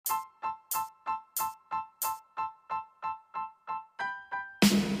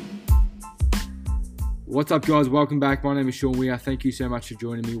What's up, guys? Welcome back. My name is Sean Weir. Thank you so much for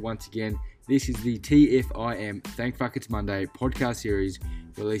joining me once again. This is the TFIM Thank Fuck It's Monday podcast series,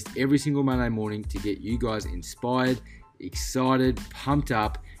 released every single Monday morning to get you guys inspired, excited, pumped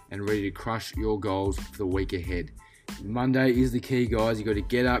up, and ready to crush your goals for the week ahead. Monday is the key, guys. You got to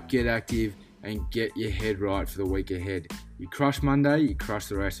get up, get active, and get your head right for the week ahead. You crush Monday, you crush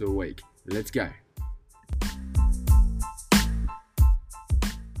the rest of the week. Let's go.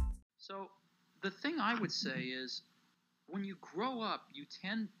 So the thing I would say is, when you grow up, you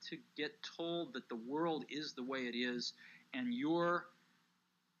tend to get told that the world is the way it is, and your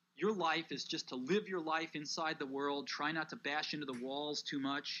life is just to live your life inside the world. Try not to bash into the walls too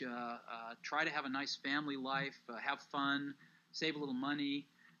much. Try to have a nice family life. Have fun. Save a little money.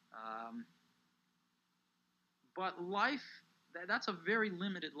 But life, that's a very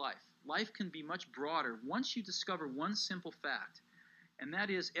limited life. Life can be much broader once you discover one simple fact, and that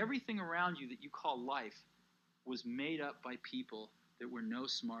is everything around you that you call life was made up by people that were no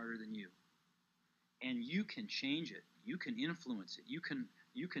smarter than you. And you can change it. You can influence it. You can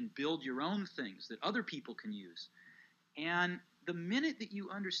build your own things that other people can use. And the minute that you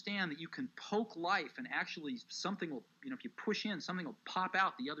understand that you can poke life and actually something will, if you push in, something will pop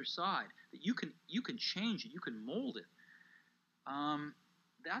out the other side, that you can change it, you can mold it.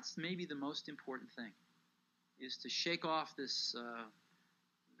 That's maybe the most important thing, is to shake off this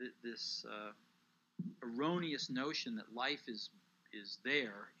erroneous notion that life is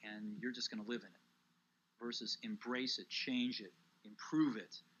there and you're just going to live in it, versus embrace it, change it, improve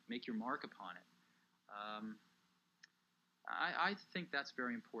it, make your mark upon it. I think that's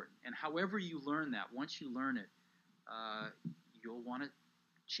very important. And however you learn that, once you learn it, you'll want to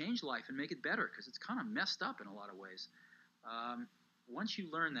change life and make it better, because it's kind of messed up in a lot of ways. Once you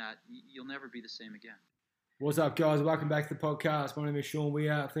learn that, you'll never be the same again. What's up, guys? Welcome back to the podcast. My name is Sean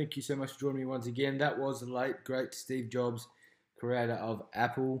Weir. Thank you so much for joining me once again. That was the late, great Steve Jobs, creator of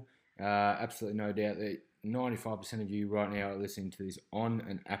Apple. Absolutely no doubt that 95% of you right now are listening to this on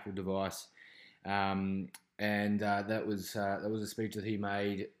an Apple device. And that was a speech that he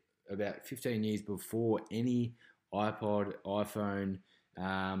made about 15 years before any iPod, iPhone,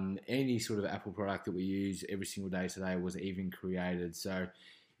 any sort of Apple product that we use every single day today was even created. So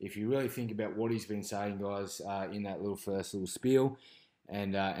if you really think about what he's been saying, guys, in that first little spiel,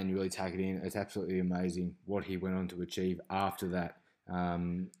 and you really take it in, it's absolutely amazing what he went on to achieve after that,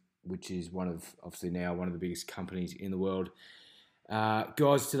 which is obviously now one of the biggest companies in the world.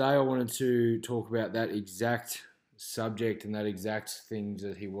 Guys, today I wanted to talk about that exact subject and that exact things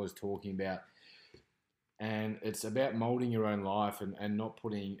that he was talking about. And it's about molding your own life and not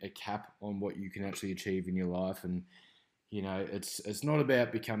putting a cap on what you can actually achieve in your life. And it's not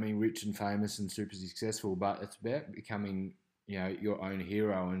about becoming rich and famous and super successful, but it's about becoming, your own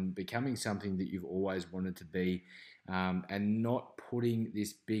hero and becoming something that you've always wanted to be, and not putting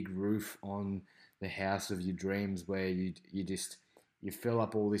this big roof on the house of your dreams where you fill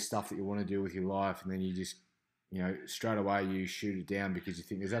up all this stuff that you want to do with your life, and then you just, straight away you shoot it down because you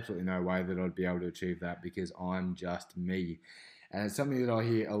think there's absolutely no way that I'd be able to achieve that because I'm just me. And it's something that I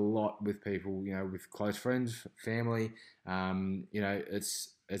hear a lot with people, with close friends, family.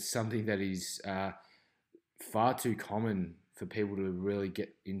 It's something that is far too common for people to really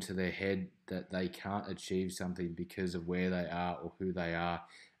get into their head that they can't achieve something because of where they are or who they are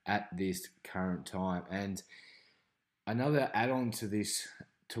at this current time. And another add-on to this,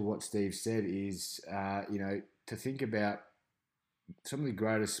 to what Steve said, is, to think about some of the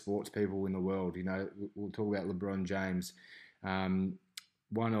greatest sports people in the world. We'll talk about LeBron James,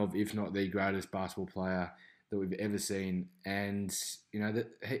 one of, if not the greatest basketball player that we've ever seen. And, that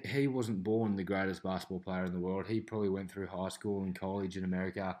he wasn't born the greatest basketball player in the world. He probably went through high school and college in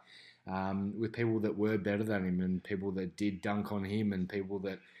America with people that were better than him and people that did dunk on him and people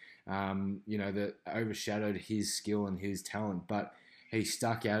that, that overshadowed his skill and his talent. But he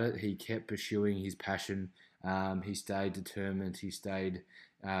stuck at it. He kept pursuing his passion. He stayed determined. He stayed,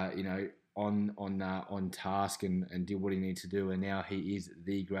 on task and did what he needed to do. And now he is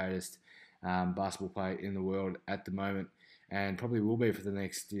the greatest basketball player in the world at the moment, and probably will be for the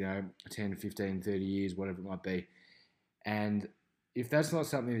next, 10, 15, 30 years, whatever it might be. And if that's not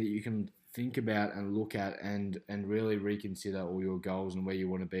something that you can think about and look at and really reconsider all your goals and where you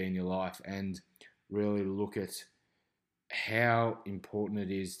want to be in your life, and really look at how important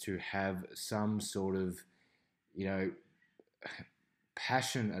it is to have some sort of,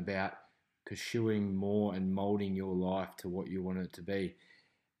 passion about pursuing more and molding your life to what you want it to be.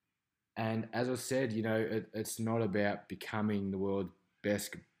 And as I said, it's not about becoming the world's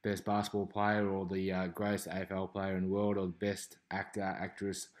best best basketball player or the greatest AFL player in the world or the best actor,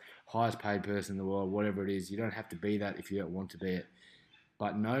 actress, highest paid person in the world, whatever it is. You don't have to be that if you don't want to be it.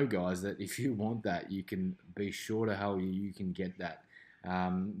 But know, guys, that if you want that, you can be sure to hell you can get that.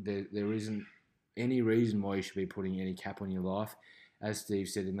 There isn't any reason why you should be putting any cap on your life. As Steve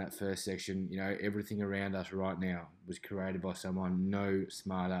said in that first section, everything around us right now was created by someone no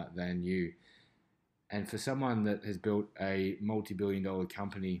smarter than you. And for someone that has built a multi-billion-dollar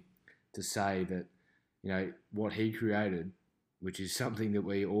company to say that, what he created, which is something that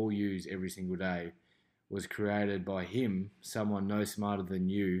we all use every single day, was created by him, someone no smarter than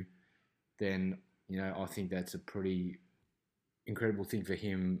you, then, I think that's a pretty incredible thing for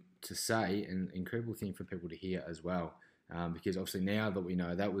him to say and incredible thing for people to hear as well. Because obviously now that we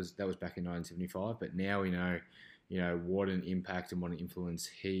know that was back in 1975, but now we know, what an impact and what an influence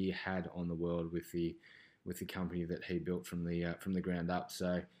he had on the world with the company that he built from the ground up.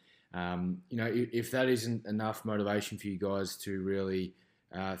 So, if that isn't enough motivation for you guys to really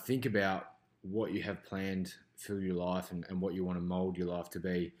think about what you have planned for your life and what you want to mold your life to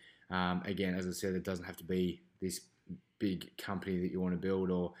be. Again, as I said, it doesn't have to be this big company that you want to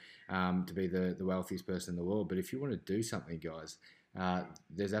build or to be the wealthiest person in the world. But if you want to do something, guys,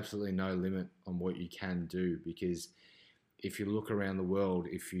 there's absolutely no limit on what you can do, because if you look around the world,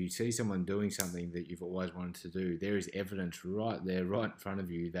 if you see someone doing something that you've always wanted to do, there is evidence right there, right in front of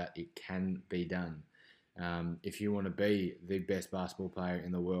you, that it can be done. If you want to be the best basketball player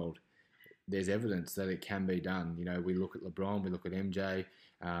in the world, there's evidence that it can be done. We look at LeBron, we look at MJ,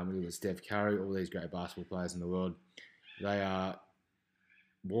 we look at Steph Curry, all these great basketball players in the world. They are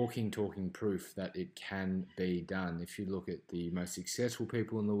walking, talking proof that it can be done. If you look at the most successful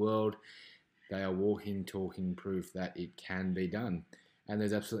people in the world, they are walking, talking proof that it can be done. And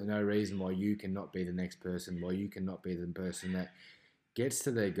there's absolutely no reason why you cannot be the next person, why you cannot be the person that gets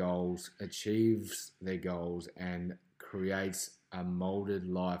to their goals, achieves their goals, and creates a molded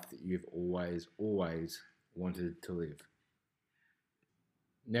life that you've always wanted to live.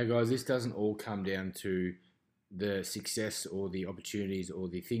 Now, guys, this doesn't all come down to the success or the opportunities or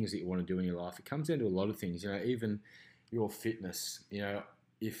the things that you want to do in your life. It comes down to a lot of things, even your fitness.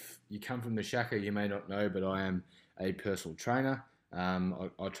 If you come from the Shaka, you may not know, but I am a personal trainer.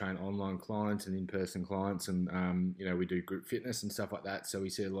 I train online clients and in-person clients, and we do group fitness and stuff like that. So we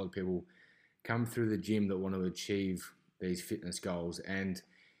see a lot of people come through the gym that want to achieve these fitness goals, and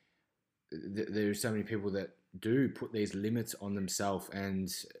there are so many people that do put these limits on themselves.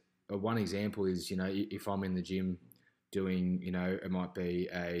 And one example is, if I'm in the gym doing, it might be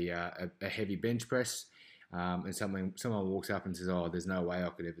a heavy bench press, and someone walks up and says, "Oh, there's no way I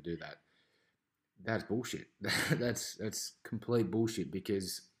could ever do that." That's bullshit. that's complete bullshit,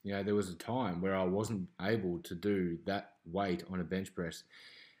 because there was a time where I wasn't able to do that weight on a bench press,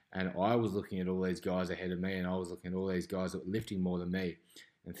 and I was looking at all these guys ahead of me, and I was looking at all these guys that were lifting more than me,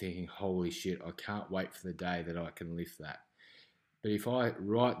 and thinking, "Holy shit, I can't wait for the day that I can lift that." But if I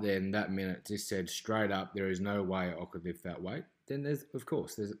right then that minute just said straight up, there is no way I could lift that weight, then there's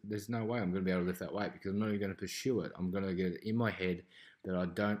no way I'm going to be able to lift that weight, because I'm not even going to pursue it. I'm going to get it in my head that I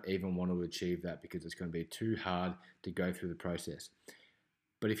don't even want to achieve that, because it's going to be too hard to go through the process.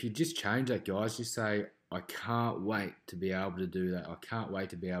 But if you just change that, guys, just say, "I can't wait to be able to do that. I can't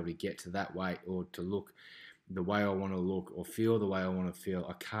wait to be able to get to that weight, or to look the way I want to look, or feel the way I want to feel.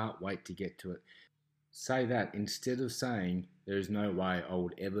 I can't wait to get to it." Say that instead of saying, "There is no way I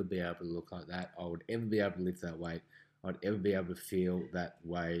would ever be able to look like that. I would ever be able to lift that weight. I'd ever be able to feel that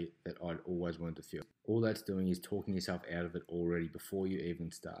way that I'd always wanted to feel." All that's doing is talking yourself out of it already before you even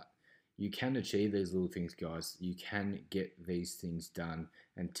start. You can achieve these little things, guys. You can get these things done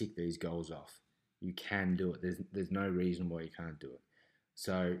and tick these goals off. You can do it. There's no reason why you can't do it.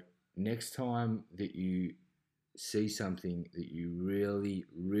 So next time that you see something that you really,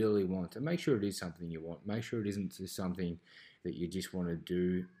 really want, and make sure it is something you want. Make sure it isn't just something that you just want to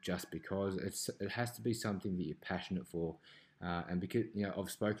do just because. It has to be something that you're passionate for. And because, I've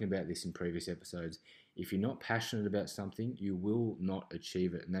spoken about this in previous episodes. If you're not passionate about something, you will not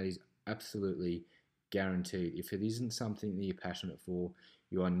achieve it. And that is absolutely guaranteed. If it isn't something that you're passionate for,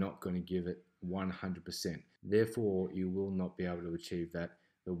 you are not going to give it 100%. Therefore, you will not be able to achieve that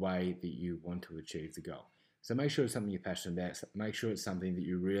the way that you want to achieve the goal. So make sure it's something you're passionate about. Make sure it's something that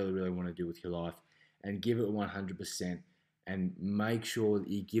you really, really want to do with your life, and give it 100%, and make sure that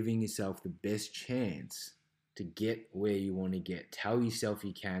you're giving yourself the best chance to get where you want to get. Tell yourself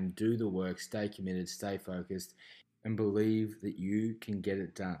you can, do the work, stay committed, stay focused, and believe that you can get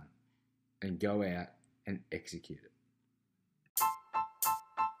it done, and go out and execute it.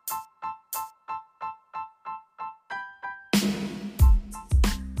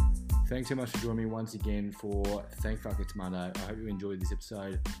 Thanks so much for joining me once again for Thank Fuck It's Monday. I hope you enjoyed this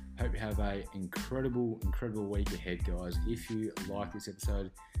episode. Hope you have an incredible week ahead, guys. If you like this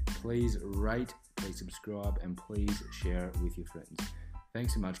episode, please rate, please subscribe, and please share it with your friends.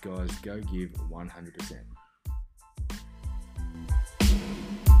 Thanks so much, guys. Go give 100%.